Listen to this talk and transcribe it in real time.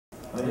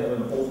I have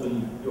an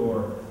open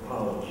door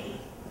policy.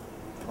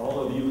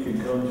 All of you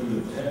can come to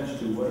the tents,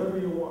 do whatever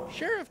you want.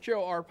 Sheriff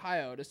Joe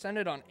Arpaio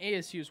descended on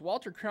ASU's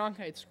Walter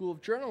Cronkite School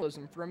of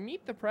Journalism for a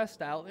Meet the Press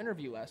style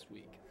interview last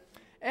week.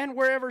 And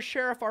wherever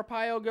Sheriff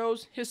Arpaio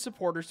goes, his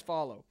supporters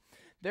follow.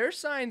 Their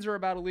signs are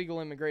about illegal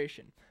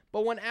immigration,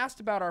 but when asked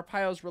about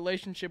Arpaio's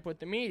relationship with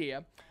the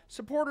media,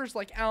 supporters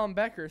like Alan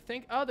Becker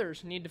think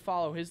others need to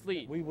follow his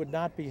lead. We would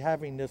not be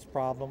having this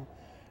problem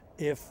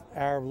if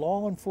our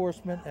law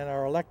enforcement and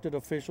our elected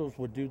officials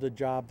would do the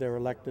job they're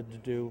elected to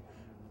do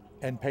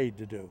and paid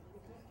to do,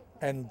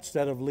 and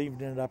instead of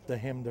leaving it up to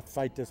him to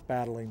fight this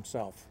battle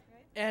himself.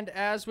 And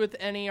as with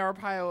any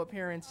Arpaio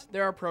appearance,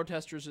 there are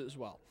protesters as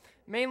well,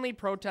 mainly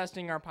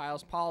protesting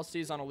Arpaio's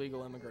policies on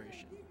illegal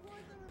immigration.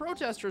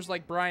 Protesters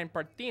like Brian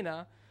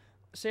Partina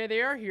say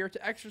they are here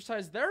to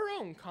exercise their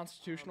own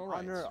constitutional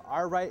rights. Honor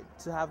our right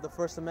to have the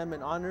First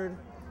Amendment honored,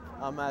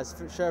 as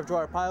Sheriff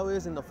Joe Arpaio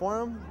is in the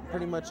forum.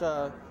 Pretty much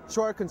show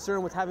our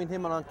concern with having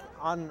him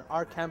on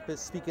our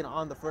campus speaking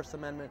on the First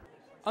Amendment.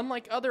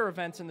 Unlike other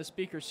events in the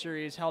speaker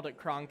series held at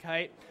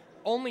Cronkite,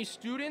 only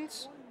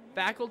students,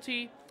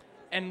 faculty,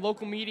 and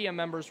local media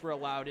members were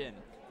allowed in.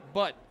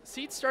 But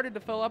seats started to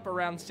fill up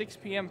around 6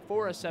 p.m.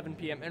 for a 7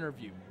 p.m.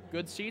 interview.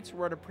 Good seats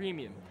were at a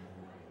premium.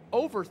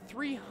 Over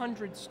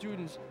 300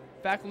 students,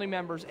 faculty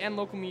members, and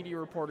local media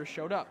reporters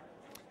showed up.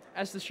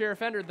 As the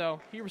sheriff entered,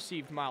 though, he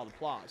received mild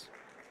applause.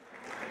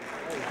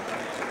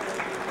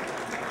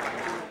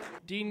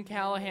 Dean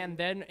Callahan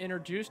then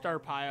introduced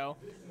Arpaio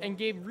and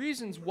gave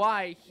reasons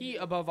why he,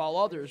 above all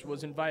others,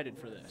 was invited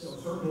for this. So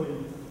certainly,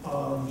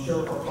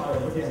 Sheriff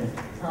Arpaio, again,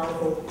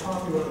 powerful,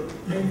 popular,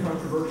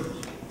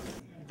 incontrovertible.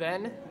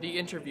 Then the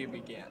interview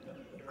began.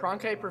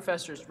 Cronkite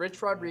professors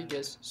Rich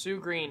Rodriguez, Sue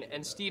Green,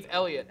 and Steve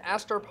Elliot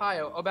asked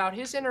Arpaio about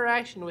his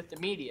interaction with the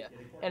media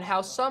and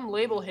how some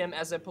label him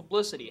as a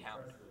publicity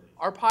hound.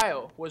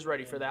 Arpaio was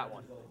ready for that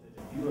one.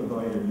 You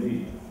invited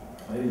me.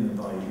 I didn't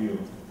invite you.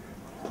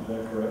 Is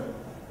that correct?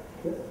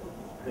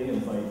 They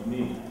invite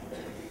me.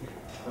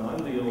 And I'm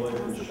the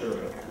elected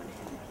sheriff.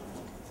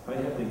 I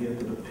have to get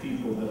to the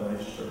people that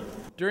I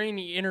serve. During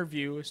the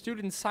interview,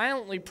 students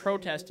silently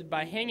protested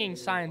by hanging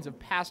signs of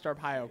past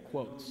Arpaio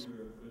quotes.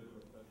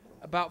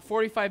 About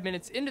 45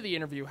 minutes into the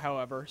interview,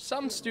 however,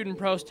 some student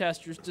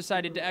protesters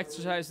decided to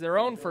exercise their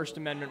own First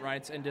Amendment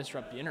rights and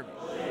disrupt the interview.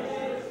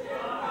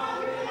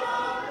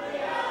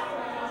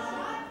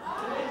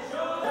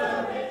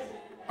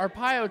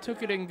 Arpaio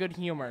took it in good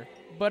humor,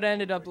 but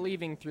ended up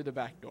leaving through the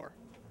back door.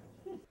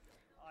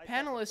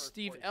 Panelist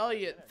Steve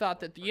Elliot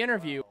thought that the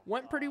interview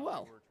went pretty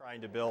well. We're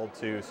trying to build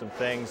to some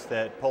things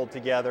that pulled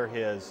together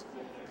his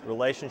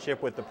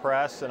relationship with the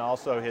press and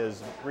also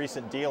his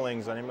recent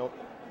dealings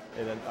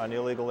on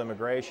illegal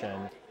immigration.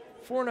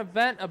 For an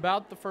event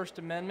about the First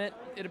Amendment,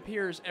 it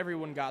appears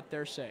everyone got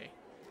their say.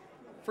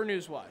 For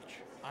Newswatch,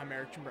 I'm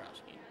Eric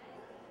Chombrowski.